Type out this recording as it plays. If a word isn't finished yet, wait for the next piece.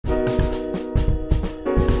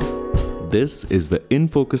This is the In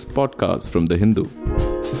Focus podcast from The Hindu.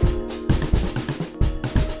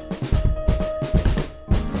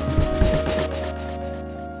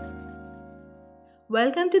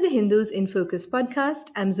 Welcome to the Hindu's In Focus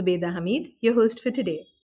podcast. I'm Zubaida Hamid, your host for today.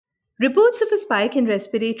 Reports of a spike in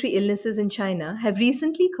respiratory illnesses in China have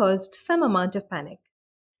recently caused some amount of panic.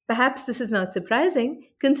 Perhaps this is not surprising,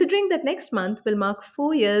 considering that next month will mark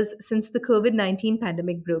 4 years since the COVID 19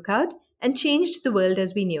 pandemic broke out and changed the world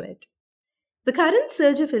as we knew it. The current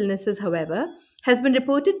surge of illnesses, however, has been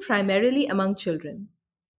reported primarily among children.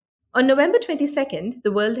 On November 22nd,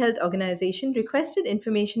 the World Health Organization requested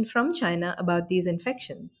information from China about these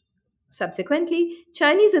infections. Subsequently,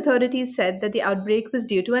 Chinese authorities said that the outbreak was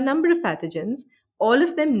due to a number of pathogens, all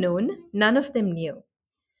of them known, none of them new.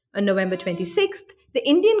 On November 26th, the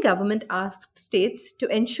Indian government asked states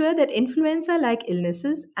to ensure that influenza-like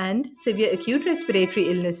illnesses and severe acute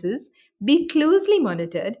respiratory illnesses be closely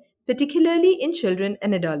monitored, particularly in children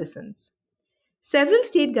and adolescents. Several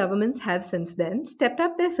state governments have since then stepped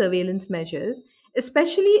up their surveillance measures,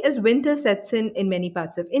 especially as winter sets in many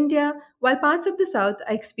parts of India, while parts of the south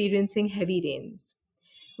are experiencing heavy rains.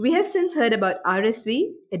 We have since heard about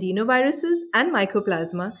RSV, adenoviruses, and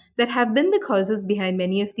mycloplasma that have been the causes behind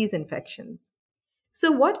many of these infections.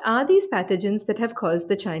 So, what are these pathogens that have caused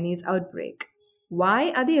the Chinese outbreak?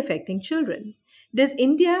 Why are they affecting children? Does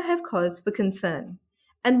India have cause for concern?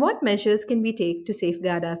 And what measures can we take to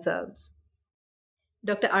safeguard ourselves?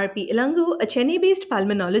 Dr. R.P. Ilango, a Chennai based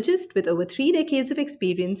pulmonologist with over 3 decades of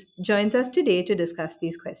experience, joins us today to discuss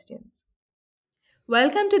these questions.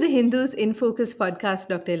 Welcome to the Hindus in Focus podcast,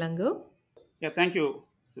 Dr. Ilango. Yeah, thank you,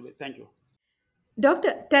 Subir. Thank you.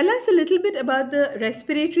 Doctor, tell us a little bit about the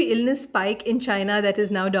respiratory illness spike in China that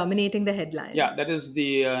is now dominating the Yeah, headlines. that is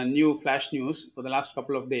the new flash news for the last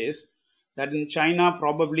couple of days. That in China,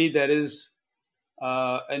 probably there is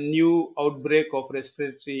a new outbreak of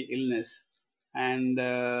respiratory illness, and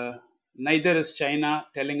neither is China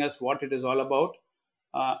telling us what it is all about.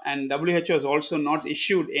 And WHO has also not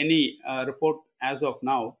issued any report as of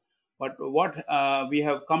now. But what we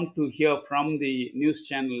have come to hear from the news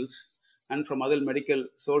channels and from other medical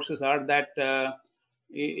sources are that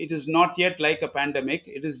it is not yet like a pandemic.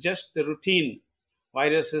 It is just the routine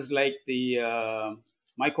viruses like the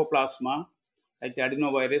mycoplasma, like the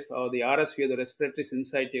adenovirus or the RSV, the respiratory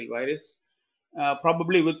syncytial virus,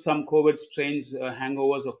 probably with some COVID strains,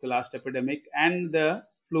 hangovers of the last epidemic, and the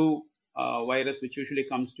flu virus, which usually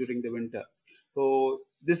comes during the winter. So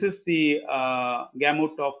this is the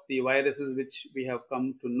gamut of the viruses which we have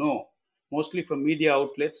come to know, mostly from media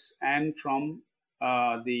outlets and from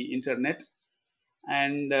the internet,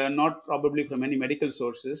 and not probably from any medical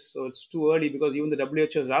sources. So it's too early because even the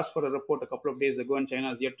WHO has asked for a report a couple of days ago, and China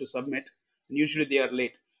has yet to submit. And usually they are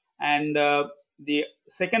late. And the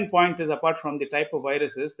second point is, apart from the type of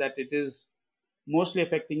viruses, that it is mostly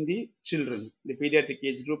affecting the children, the pediatric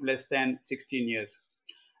age group less than 16 years.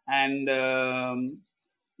 And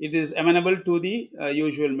it is amenable to the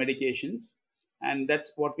usual medications. And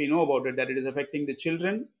that's what we know about it, that it is affecting the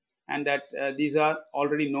children, and that these are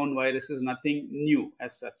already known viruses, nothing new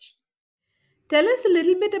as such. Tell us a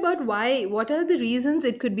little bit about what are the reasons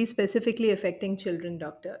it could be specifically affecting children,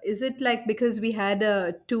 doctor? Is it like because we had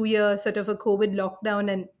a 2 year sort of a COVID lockdown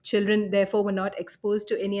and children therefore were not exposed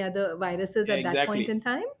to any other viruses Yeah, at that point exactly. in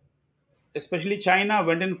time? Especially China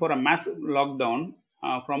went in for a massive lockdown.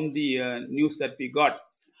 From the news that we got,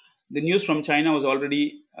 the news from China was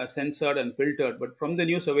already censored and filtered, but from the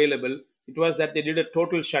news available, it was that they did a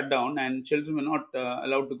total shutdown and children were not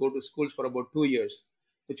allowed to go to schools for about 2 years,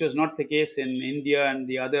 which was not the case in India and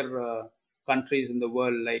the other countries in the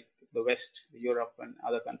world, like the West, Europe, and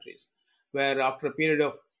other countries, where after a period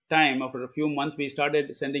of time, after a few months, we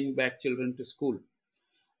started sending back children to school.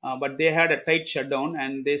 But they had a tight shutdown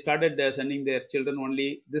and they started sending their children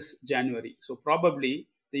only this January. So probably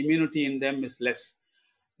the immunity in them is less.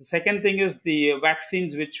 The second thing is the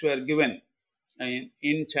vaccines which were given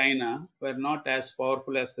in China were not as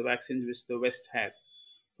powerful as the vaccines which the West had.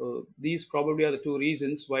 So these probably are the two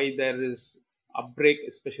reasons why there is a break,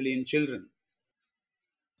 especially in children.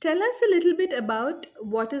 Tell us a little bit about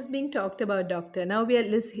what is being talked about, doctor. Now we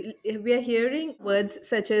are hearing words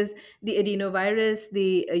such as the adenovirus,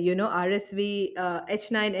 the RSV,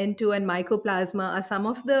 H9N2, and mycoplasma are some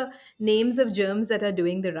of the names of germs that are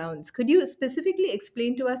doing the rounds. Could you specifically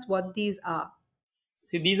explain to us what these are?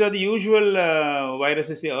 See, these are the usual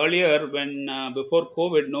viruses. See, earlier, when before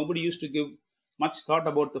COVID, nobody used to give much thought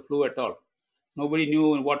about the flu at all. Nobody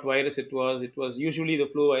knew what virus it was. It was usually the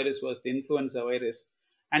flu virus was the influenza virus,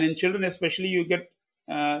 and in children especially, you get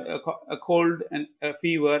a cold and a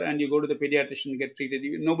fever, and you go to the pediatrician and get treated.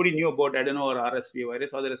 Nobody knew about adeno or RSV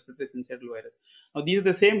virus or the respiratory syncytial virus. Now, these are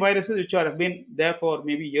the same viruses which have been there for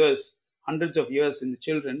maybe years, hundreds of years in the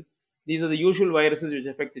children. These are the usual viruses which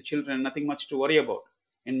affect the children, nothing much to worry about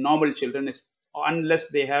in normal children, unless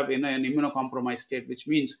they have an immunocompromised state, which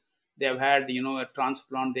means they have had a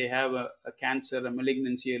transplant, they have a cancer, a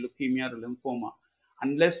malignancy, a leukemia, or a lymphoma.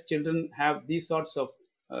 Unless children have these sorts of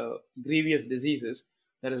grievous diseases,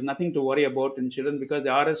 there is nothing to worry about in children, because the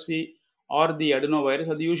RSV or the adenovirus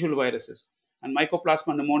are the usual viruses. And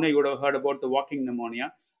mycoplasma pneumonia, you would have heard about the walking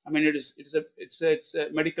pneumonia. I mean, it's a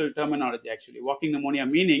medical terminology actually. Walking pneumonia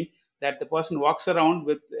meaning that the person walks around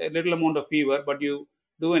with a little amount of fever, but you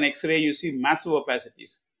do an X-ray, you see massive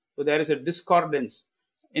opacities. So there is a discordance,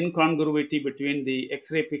 incongruity between the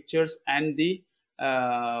X-ray pictures and the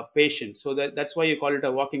patient. So that's why you call it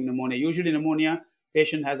a walking pneumonia. Usually pneumonia,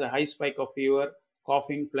 patient has a high spike of fever,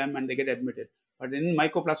 coughing, phlegm, and they get admitted. But in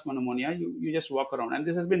mycoplasma pneumonia, you just walk around. And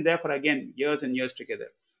this has been there for, again, years and years together.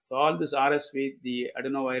 So all this RSV, the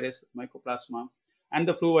adenovirus, mycoplasma, and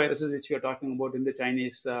the flu viruses, which we are talking about in the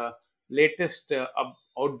Chinese latest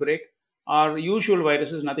outbreak, are usual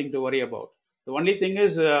viruses, nothing to worry about. The only thing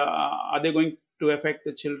is, are they going to affect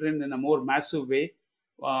the children in a more massive way?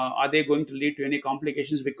 Are they going to lead to any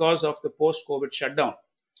complications because of the post-COVID shutdown,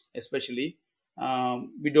 especially?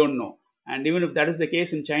 We don't know. And even if that is the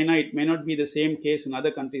case in China, it may not be the same case in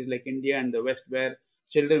other countries like India and the West, where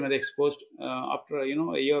children were exposed after a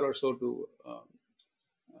year or so to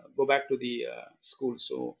go back to the school.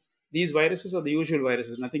 So these viruses are the usual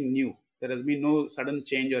viruses, nothing new. There has been no sudden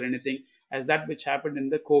change or anything as that which happened in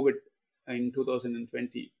the COVID in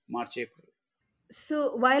 2020, March, April.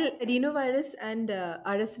 So, while adenovirus and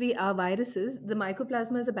RSV are viruses, the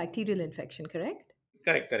mycoplasma is a bacterial infection, correct?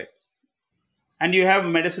 Correct, correct. And you have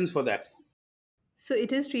medicines for that. So,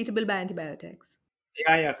 it is treatable by antibiotics.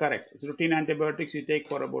 Yeah, yeah, correct. It's routine antibiotics you take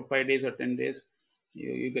for about 5 days or 10 days.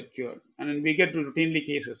 You get cured. And then we get routinely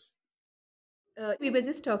cases. We were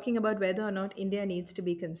just talking about whether or not India needs to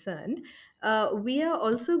be concerned. We are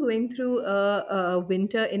also going through a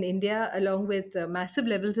winter in India, along with massive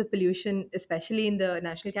levels of pollution, especially in the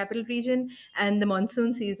national capital region, and the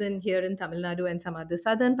monsoon season here in Tamil Nadu and some other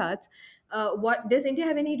southern parts. What does India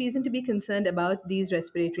have any reason to be concerned about these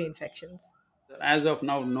respiratory infections? As of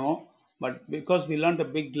now, no. But because we learned a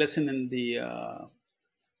big lesson in the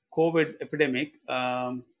COVID epidemic,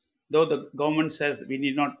 though the government says we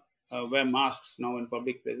need not wear masks now in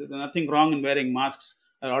public places, there's nothing wrong in wearing masks,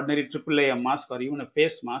 an ordinary AAA mask, or even a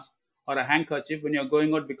face mask or a handkerchief when you're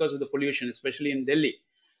going out because of the pollution, especially in Delhi.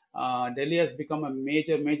 Delhi has become a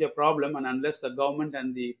major, major problem, and unless the government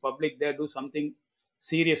and the public there do something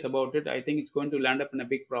serious about it, I think it's going to land up in a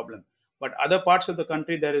big problem. But other parts of the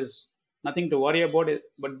country, there is nothing to worry about it.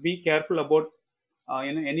 But be careful about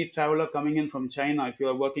any traveler coming in from China. If you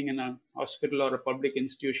are working in a hospital or a public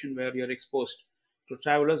institution where you're exposed to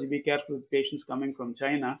travelers, you be careful with patients coming from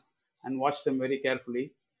China and watch them very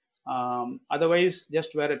carefully. Otherwise,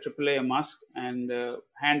 just wear a AAA mask and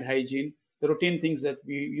hand hygiene. The routine things that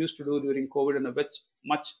we used to do during COVID on a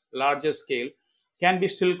much larger scale can be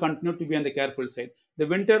still continued to be on the careful side. The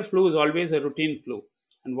winter flu is always a routine flu,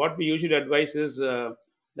 and what we usually advise is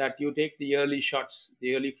that you take the early shots,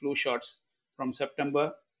 the early flu shots from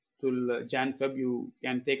September till Jan Feb. You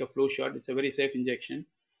can take a flu shot. It's a very safe injection.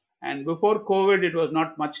 And before COVID, it was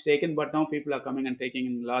not much taken, but now people are coming and taking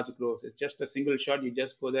in large groves. It's just a single shot. You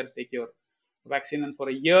just go there, take your vaccine, and for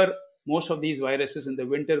a year, most of these viruses in the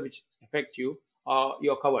winter which affect you,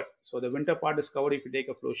 you're covered. So the winter part is covered if you take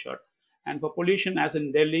a flu shot. And for pollution, as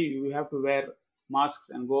in Delhi, you have to wear masks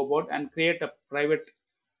and go about and create a private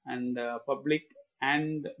and public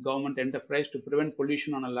and government enterprise to prevent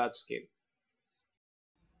pollution on a large scale.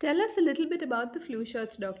 Tell us a little bit about the flu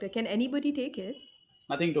shots, doctor. Can anybody take it?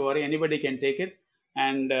 Nothing to worry, anybody can take it.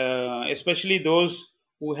 And especially those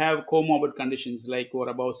who have comorbid conditions, like who are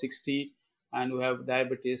above 60 and who have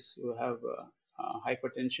diabetes, who have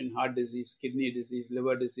hypertension, heart disease, kidney disease,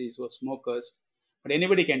 liver disease, or smokers. But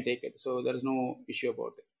anybody can take it, so there is no issue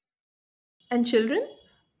about it. And children?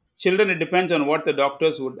 Children, it depends on what the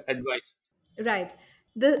doctors would advise. Right.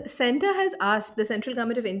 The central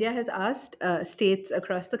government of India has asked states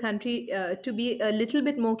across the country to be a little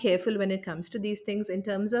bit more careful when it comes to these things in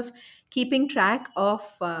terms of keeping track of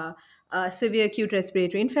severe acute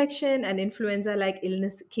respiratory infection and influenza like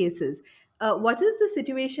illness cases. What is the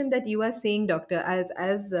situation that you are seeing, doctor,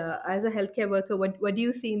 as a healthcare worker? What do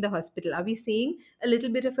you see in the hospital? Are we seeing a little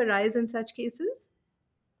bit of a rise in such cases?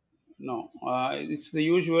 No, it's the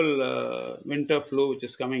usual winter flu which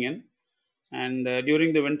is coming in. And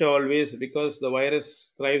during the winter, always because the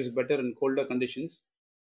virus thrives better in colder conditions.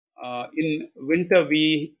 In winter,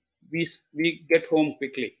 we get home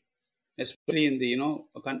quickly, especially in the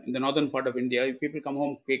in the northern part of India. People come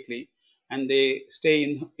home quickly and they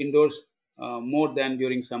stay indoors more than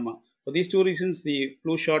during summer. For these two reasons, the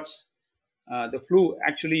flu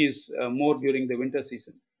actually is more during the winter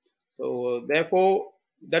season. So therefore,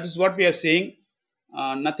 that is what we are seeing.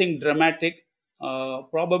 Nothing dramatic.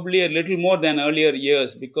 Probably a little more than earlier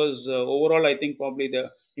years, because overall, I think probably the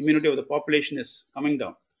immunity of the population is coming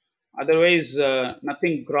down. Otherwise,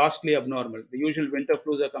 nothing grossly abnormal. The usual winter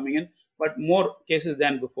flus are coming in, but more cases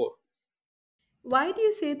than before. Why do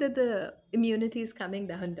you say that the immunity is coming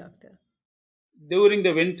down, doctor? During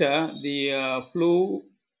the winter, the flu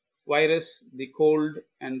virus, the cold,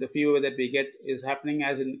 and the fever that we get is happening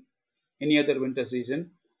as in any other winter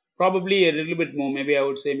season. Probably a little bit more, maybe I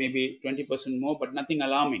would say maybe 20% more, but nothing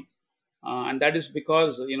alarming. And that is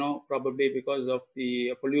because, probably because of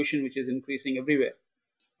the pollution which is increasing everywhere.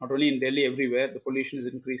 Not only in Delhi, everywhere, the pollution is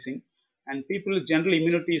increasing. And people's general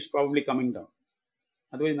immunity is probably coming down.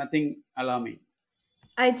 Otherwise, nothing alarming.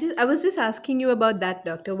 I was just asking you about that,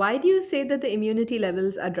 doctor. Why do you say that the immunity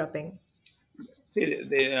levels are dropping? See,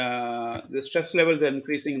 the stress levels are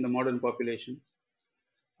increasing in the modern population.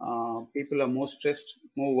 People are more stressed,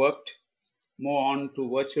 more worked, more on to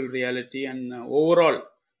virtual reality, and overall,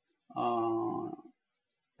 uh,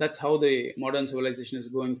 that's how the modern civilization is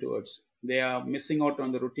going towards. They are missing out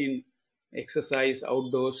on the routine exercise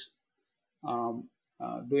outdoors,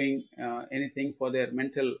 doing anything for their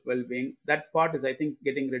mental well-being. That part is, I think,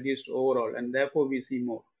 getting reduced overall, and therefore we see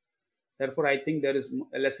more. Therefore, I think there is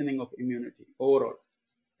a lessening of immunity overall,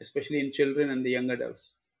 especially in children and the young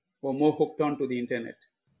adults who are more hooked on to the internet.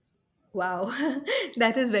 Wow,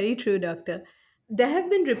 that is very true, doctor. There have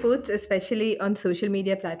been reports, especially on social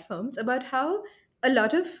media platforms, about how a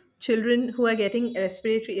lot of children who are getting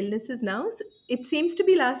respiratory illnesses now, it seems to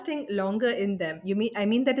be lasting longer in them. I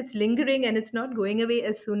mean that it's lingering and it's not going away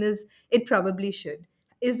as soon as it probably should.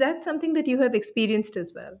 Is that something that you have experienced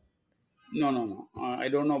as well? No, no, no. I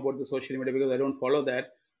don't know about the social media because I don't follow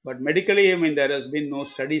that. But medically, I mean, there has been no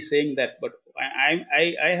study saying that. But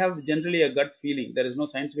I have generally a gut feeling. There is no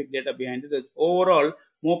scientific data behind it. That overall,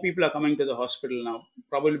 more people are coming to the hospital now,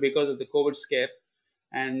 probably because of the COVID scare,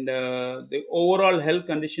 and the overall health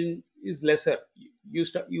condition is lesser.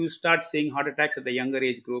 You start seeing heart attacks at the younger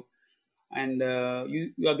age group, and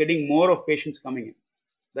you are getting more of patients coming in.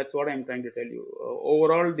 That's what I'm trying to tell you.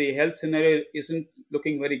 Overall, the health scenario isn't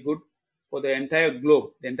looking very good for the entire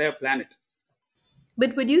globe, the entire planet.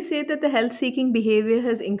 But would you say that the health seeking behavior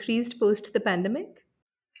has increased post the pandemic?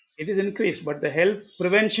 It is increased, but the health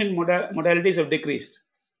prevention modalities have decreased.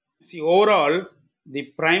 See, overall, the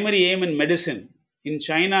primary aim in medicine in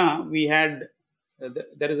China, we had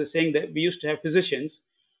there is a saying that we used to have physicians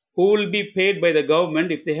who will be paid by the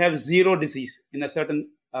government if they have zero disease in a certain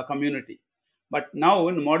community. But now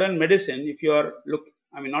in modern medicine, if you are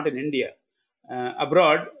I mean, not in India,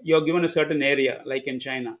 abroad, you are given a certain area, like in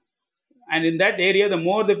China, and in that area, the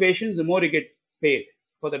more the patients, the more you get paid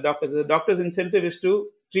for the doctors. The doctor's incentive is to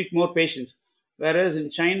treat more patients. Whereas in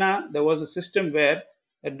China, there was a system where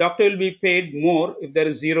a doctor will be paid more if there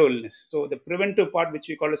is zero illness. So the preventive part, which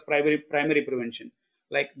we call as primary prevention,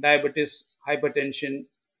 like diabetes, hypertension,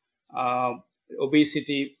 uh,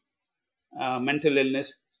 obesity, mental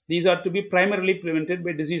illness, these are to be primarily prevented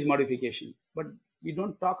by disease modification. But we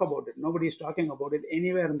don't talk about it. Nobody is talking about it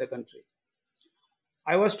anywhere in the country.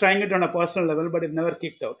 I was trying it on a personal level, but it never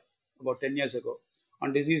kicked out about 10 years ago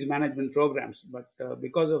on disease management programs. But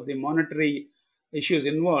because of the monetary issues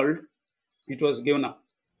involved, it was given up.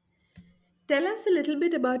 Tell us a little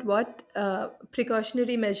bit about what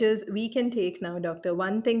precautionary measures we can take now, Doctor.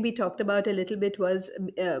 One thing we talked about a little bit was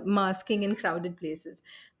masking in crowded places.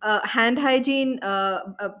 Hand hygiene,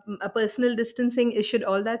 personal distancing, should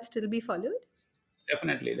all that still be followed?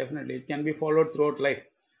 Definitely, definitely. It can be followed throughout life.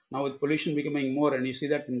 Now, with pollution becoming more, and you see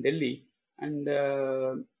that in Delhi, and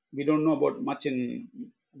we don't know about much in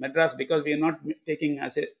Madras because we are not taking,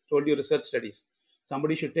 as I told you, research studies.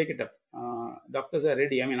 Somebody should take it up. Doctors are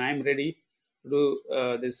ready. I mean, I'm ready to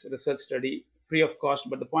do this research study free of cost.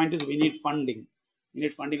 But the point is, we need funding. We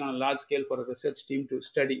need funding on a large scale for a research team to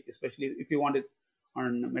study, especially if you want it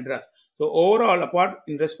on Madras. So overall, apart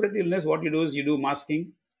in respiratory illness, what you do is you do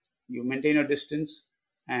masking, you maintain your distance,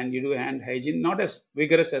 and you do hand hygiene, not as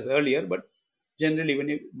vigorous as earlier, but generally when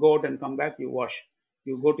you go out and come back, you wash.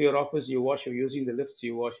 You go to your office, you wash. You're using the lifts,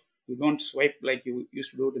 you wash. You don't swipe like you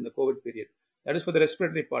used to do it in the COVID period. That is for the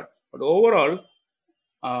respiratory part. But overall,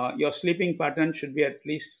 your sleeping pattern should be at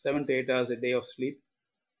least 7 to 8 hours a day of sleep.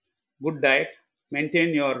 good diet,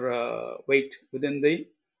 maintain your weight within the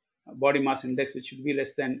body mass index, which should be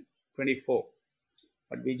less than 24.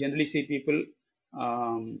 But we generally see people,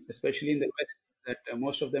 especially in the West, that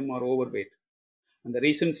most of them are overweight. And the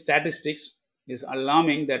recent statistics is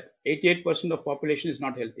alarming that 88% of population is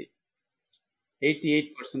not healthy.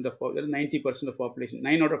 88% of 90% of population,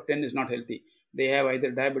 9 out of 10 is not healthy. They have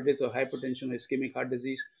either diabetes or hypertension or ischemic heart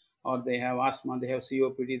disease, or they have asthma, they have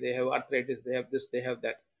COPD, they have arthritis, they have this, they have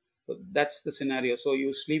that. So that's the scenario. So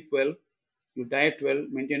you sleep well, you diet well,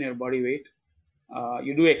 maintain your body weight,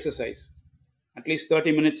 you do exercise at least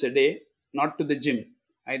 30 minutes a day, not to the gym.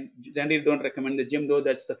 I generally don't recommend the gym, though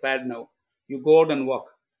that's the fad now. You go out and walk.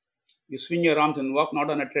 You swing your arms and walk, not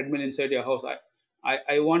on a treadmill inside your house.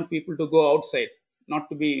 I want people to go outside, not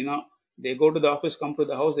to be, they go to the office, come to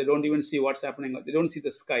the house, they don't even see what's happening. They don't see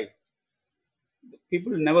the sky.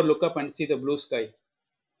 People never look up and see the blue sky.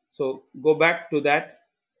 So go back to that,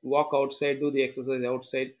 walk outside, do the exercise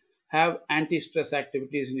outside, have anti-stress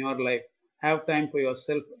activities in your life, have time for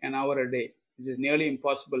yourself an hour a day, which is nearly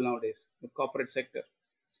impossible nowadays with corporate sector,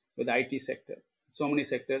 with IT sector, so many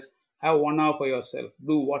sectors. Have 1 hour for yourself.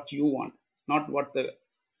 Do what you want, not what the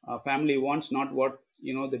family wants, not what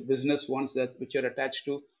the business wants that which you're attached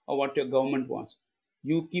to, or what your government wants.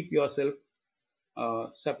 You keep yourself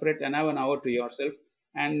separate and have an hour to yourself,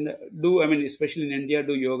 and do, especially in India,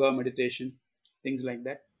 do yoga, meditation, things like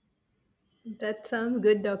that. That sounds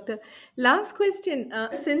good, doctor. Last question.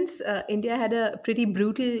 Since India had a pretty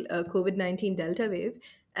brutal COVID 19 Delta wave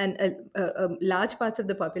and large parts of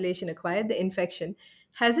the population acquired the infection,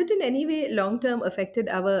 has it in any way long term affected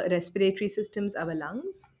our respiratory systems, our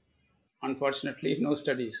lungs? Unfortunately, no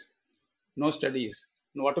studies. No studies.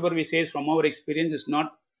 Whatever we say is from our experience is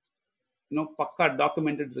not pakka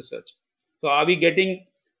documented research. So are we getting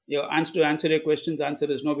your answer to answer your question? The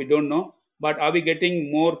answer is no, we don't know. But are we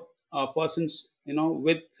getting more persons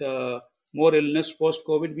with more illness post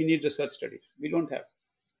COVID? We need research studies. We don't have.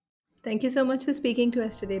 Thank you so much for speaking to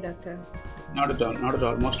us today, doctor. Not at all. Not at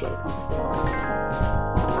all. Most welcome.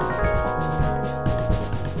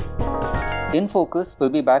 In Focus will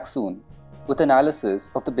be back soon with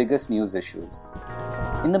analysis of the biggest news issues.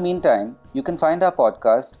 In the meantime, you can find our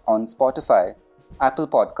podcast on Spotify, Apple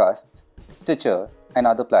Podcasts, Stitcher, and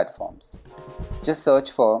other platforms. Just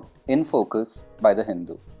search for In Focus by The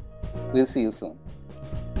Hindu. We'll see you soon.